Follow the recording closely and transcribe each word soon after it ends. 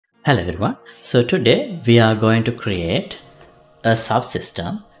Hello everyone. So today we are going to create a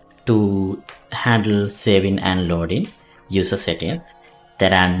subsystem to handle saving and loading user settings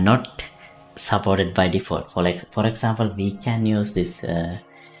that are not supported by default. For example, we can use this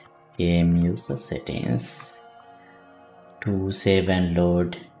game user settings to save and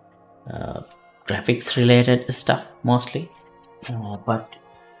load graphics related stuff mostly, but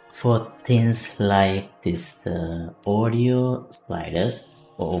for things like this audio sliders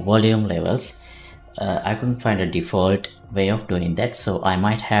or volume levels, I couldn't find a default way of doing that, so I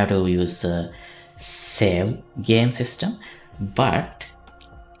might have to use a save game system. But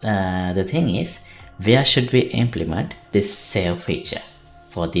the thing is, where should we implement this save feature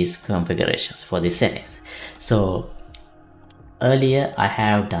for these configurations, for this settings? So earlier I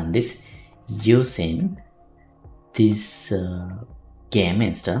have done this using this game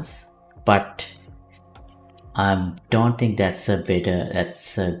instance, but I don't think that's a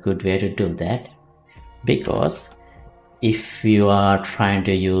good way to do that, because if you are trying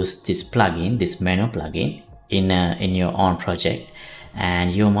to use this plugin, this menu plugin in your own project,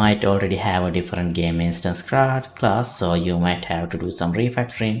 and you might already have a different game instance class, so you might have to do some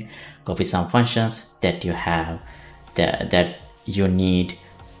refactoring, copy some functions that you have that you need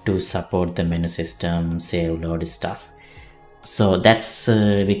to support the menu system, save, load stuff. So that's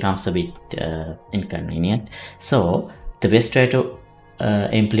becomes a bit inconvenient. So the best way to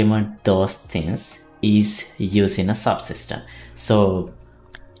implement those things is using a subsystem. So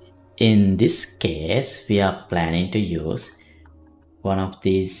in this case, we are planning to use one of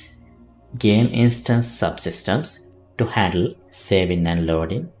these game instance subsystems to handle saving and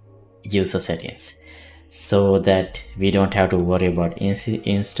loading user settings, so that we don't have to worry about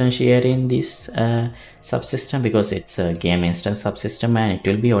instantiating this subsystem, because it's a game instance subsystem and it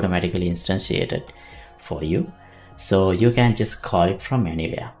will be automatically instantiated for you. So you can just call it from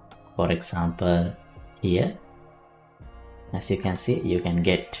anywhere. For example, here, as you can see, you can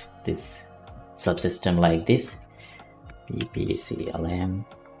get this subsystem like this: ppclm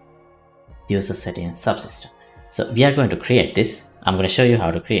user settings subsystem. So we are going to create this. I'm going to show you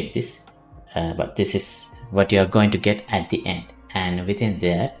how to create this. But this is what you are going to get at the end, and within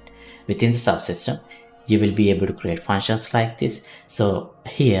the subsystem you will be able to create functions like this. So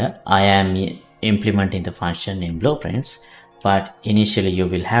here I am implementing the function in blueprints, but initially you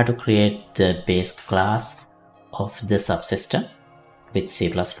will have to create the base class of the subsystem with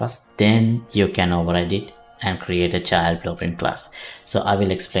C++, then you can override it and create a child blueprint class. So I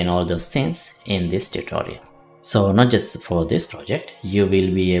will explain all those things in this tutorial. So not just for this project, you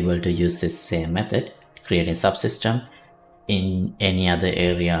will be able to use this same method, creating subsystem, in any other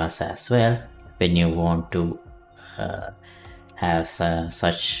areas as well when you want to have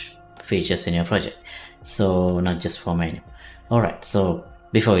such features in your project. So not just for menu. Alright, so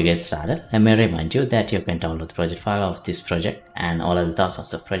before we get started, let me remind you that you can download the project file of this project and all other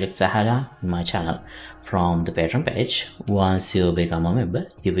thousands of projects I have done in my channel from the Patreon page. Once you become a member,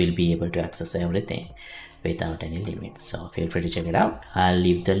 you will be able to access everything without any limits, so feel free to check it out. I'll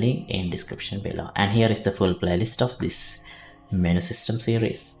leave the link in description below, and here is the full playlist of this menu system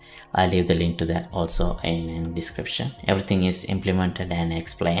series. I'll leave the link to that also in description. Everything is implemented and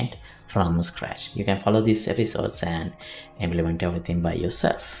explained from scratch. You can follow these episodes and implement everything by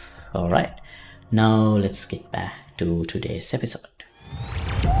yourself. Alright, now let's get back to today's episode.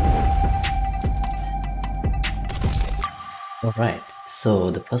 Alright, so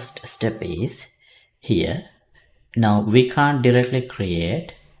the first step is here. Now we can't directly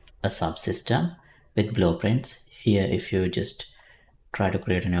create a subsystem with blueprints. Here, if you just try to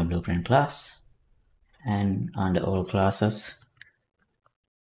create a new blueprint class, and under all classes,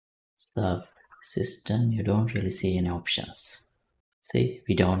 subsystem, you don't really see any options. See,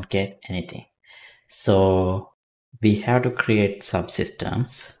 we don't get anything. So we have to create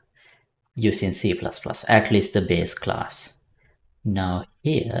subsystems using C++, at least the base class. Now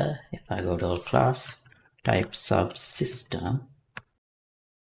here, if I go to all class, type subsystem,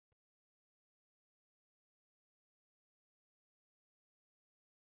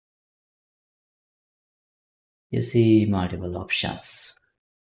 you see multiple options.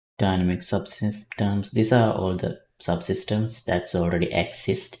 Dynamic subsystems, these are all the subsystems that already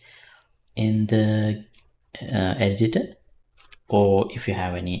exist in the editor, or if you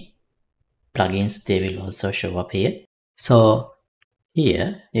have any plugins, they will also show up here. So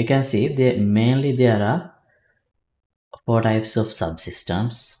here you can see there are 4 types of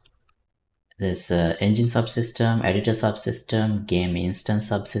subsystems. There's engine subsystem, editor subsystem, game instance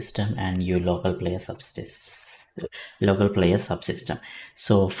subsystem, and your local player subsystem.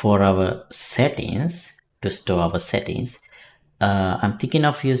 So for our settings, to store our settings, I'm thinking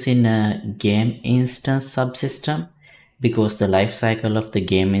of using a game instance subsystem because the life cycle of the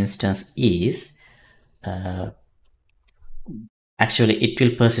game instance is actually it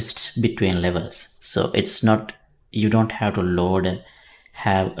will persist between levels. So it's not, you don't have to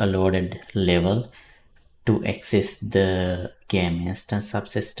have a loaded level to access the game instance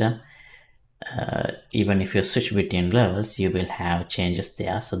subsystem. Even if you switch between levels, you will have changes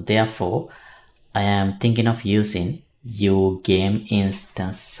there. So therefore, I am thinking of using game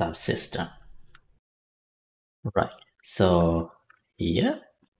instance subsystem. Right. So yeah.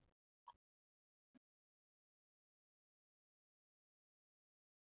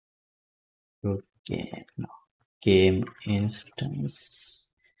 Okay. No. Game instance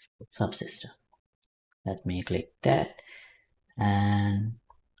subsystem. Let me click that, and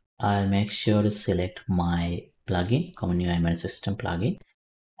I'll make sure to select my plugin, Common UI Management System plugin,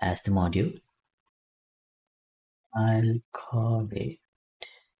 as the module. I'll call it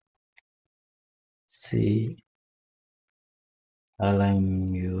CLM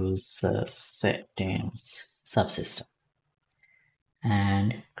user settings subsystem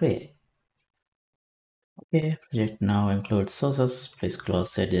and create. Okay, project now includes sources. Please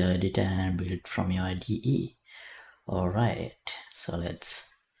close the editor and build from your IDE. Alright, so let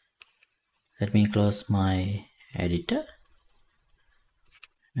me close my editor,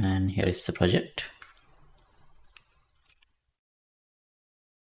 and here is the project.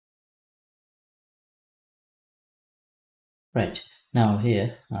 Right, now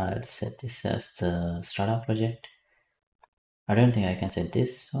here I'll set this as the startup project. I don't think I can set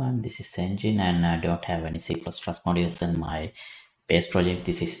this one. This is the engine, and I don't have any C++ modules in my base project.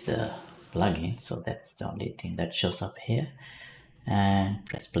 This is the plugin, so that's the only thing that shows up here. And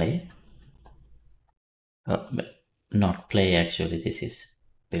press play. But not play, actually, this is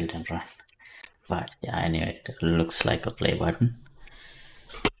build and run. But yeah, anyway, it looks like a play button.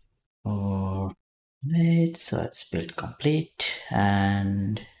 Alright, so it's build complete,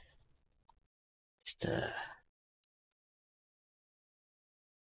 and it's the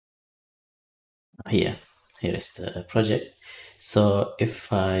here is the project. So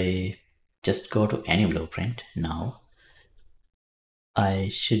if I just go to any blueprint now, I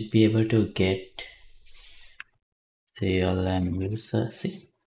should be able to get the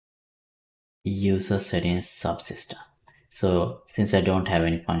user settings subsystem. So since I don't have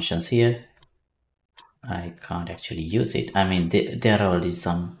any functions here, I can't actually use it. I mean, there are already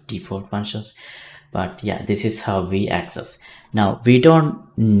some default functions, but yeah, this is how we access. Now we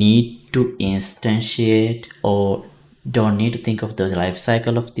don't need to instantiate or don't need to think of the life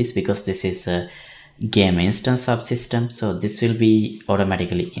cycle of this, because this is a game instance subsystem, so this will be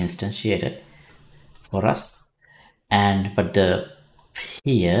automatically instantiated for us. And but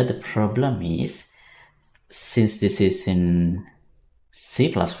here the problem is, since this is in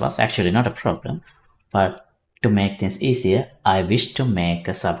C++, actually not a problem, but to make things easier, I wish to make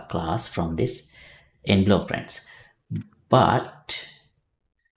a subclass from this in blueprints. But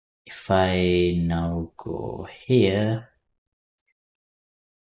if I now go here,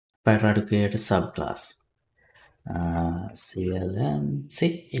 if I try to create a subclass, CLM,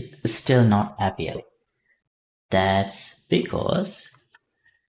 see, it's still not appearing. That's because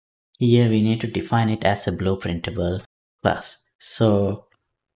here we need to define it as a blueprintable class. So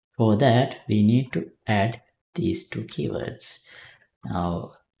for that, we need to add these two keywords.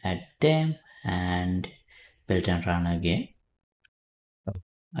 Now add them and build and run again.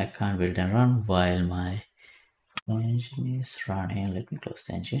 I can't build and run while my engine is running. Let me close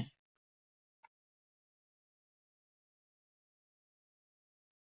the engine.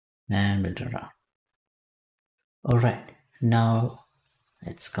 And build and run. Alright, now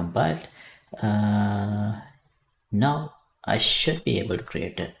it's compiled. Now I should be able to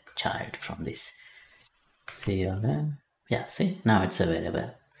create a child from this. CLM. Yeah, see, now it's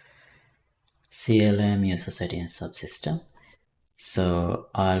available. CLM user settings subsystem. So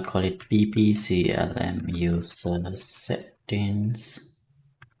I'll call it PPCLM user settings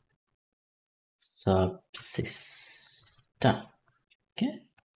subsystem. Okay.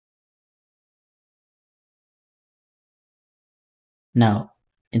 Now,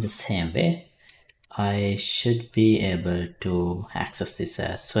 in the same way, I should be able to access this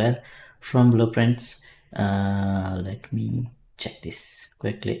as well from blueprints. Let me check this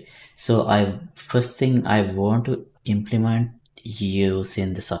quickly. So first thing I want to implement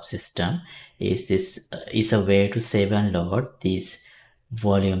using the subsystem is this is a way to save and load these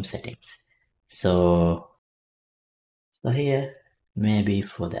volume settings. So here, maybe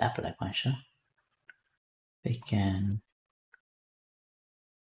for the apply function, we can,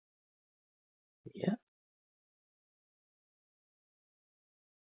 yeah,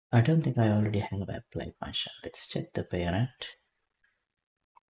 I don't think I already have apply function. Let's check the parent.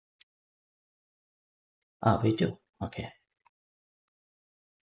 We do. Okay.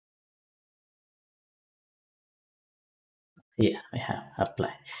 Yeah, we have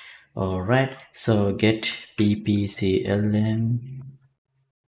apply. All right. So get ppclm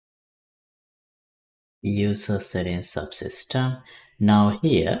user settings subsystem. Now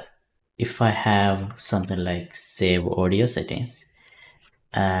here, if I have something like save audio settings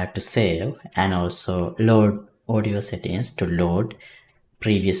to save, and also load audio settings to load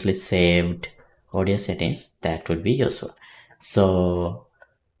previously saved audio settings, that would be useful. So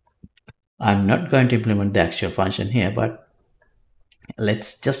I'm not going to implement the actual function here, but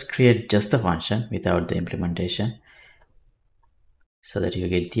let's just create just the function without the implementation so that you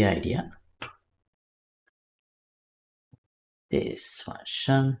get the idea. This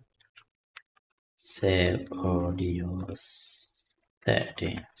function save audio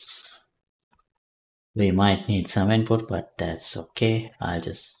settings. We might need some input, but that's okay. I'll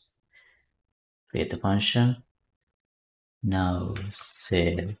just create the function. Now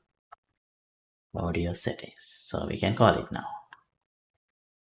save audio settings. So we can call it now.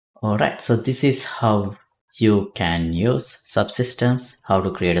 Alright, so this is how you can use subsystems, how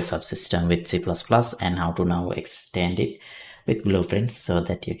to create a subsystem with C++, and how to now extend it with blueprints so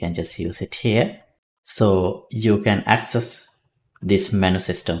that you can just use it here. So you can access these menu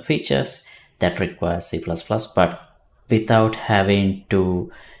system features that require C++, but without having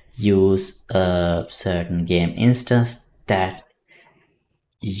to use a certain game instance that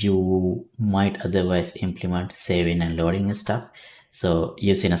you might otherwise implement saving and loading and stuff. So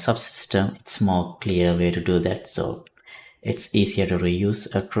using a subsystem, it's more clear way to do that. So it's easier to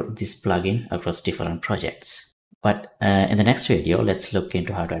reuse this plugin across different projects. But in the next video, let's look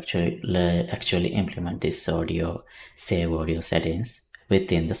into how to actually implement this save audio settings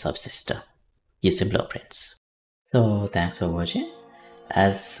within the subsystem using blueprints. So thanks for watching.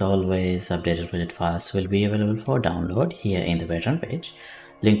 As always, updated project files will be available for download here in the veteran page.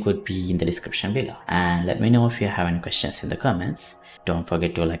 Link would be in the description below. And let me know if you have any questions in the comments. Don't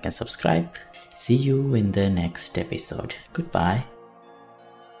forget to like and subscribe. See you in the next episode. Goodbye.